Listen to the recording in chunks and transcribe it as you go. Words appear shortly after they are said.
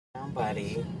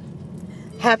buddy?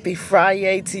 Happy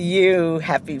Friday to you.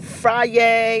 Happy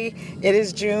Friday. It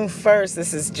is June 1st.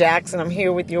 This is Jackson. I'm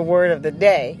here with your word of the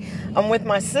day. I'm with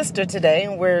my sister today,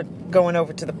 and we're going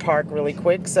over to the park really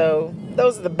quick. So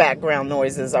those are the background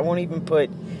noises. I won't even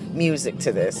put music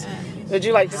to this. Would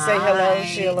you like to say hello,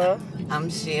 Sheila? I'm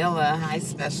Sheila. Hi,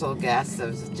 special guest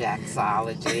of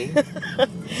Jaxology.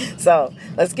 So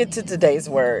let's get to today's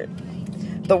word.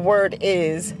 The word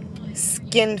is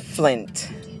skinflint.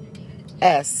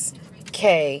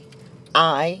 SKINFLINT.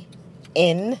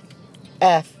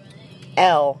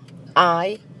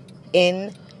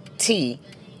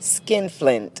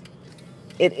 Skinflint.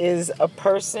 It is a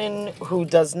person who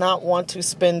does not want to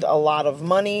spend a lot of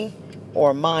money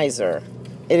or miser.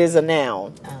 It is a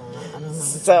noun.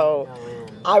 So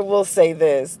I will say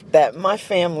this, that my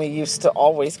family used to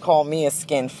always call me a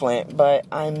skinflint, but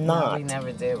I'm not. No, we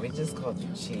never did. We just called you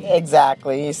cheap.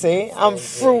 Exactly. You see? I'm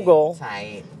frugal.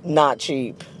 Tight. Not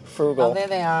cheap. Frugal. Oh, there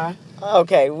they are.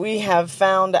 Okay, we have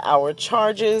found our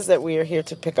charges that we are here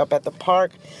to pick up at the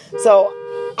park. So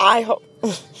I hope...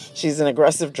 She's an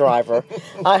aggressive driver.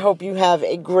 I hope you have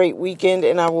a great weekend,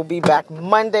 and I will be back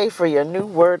Monday for your new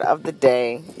word of the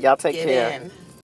day. Y'all take care. In.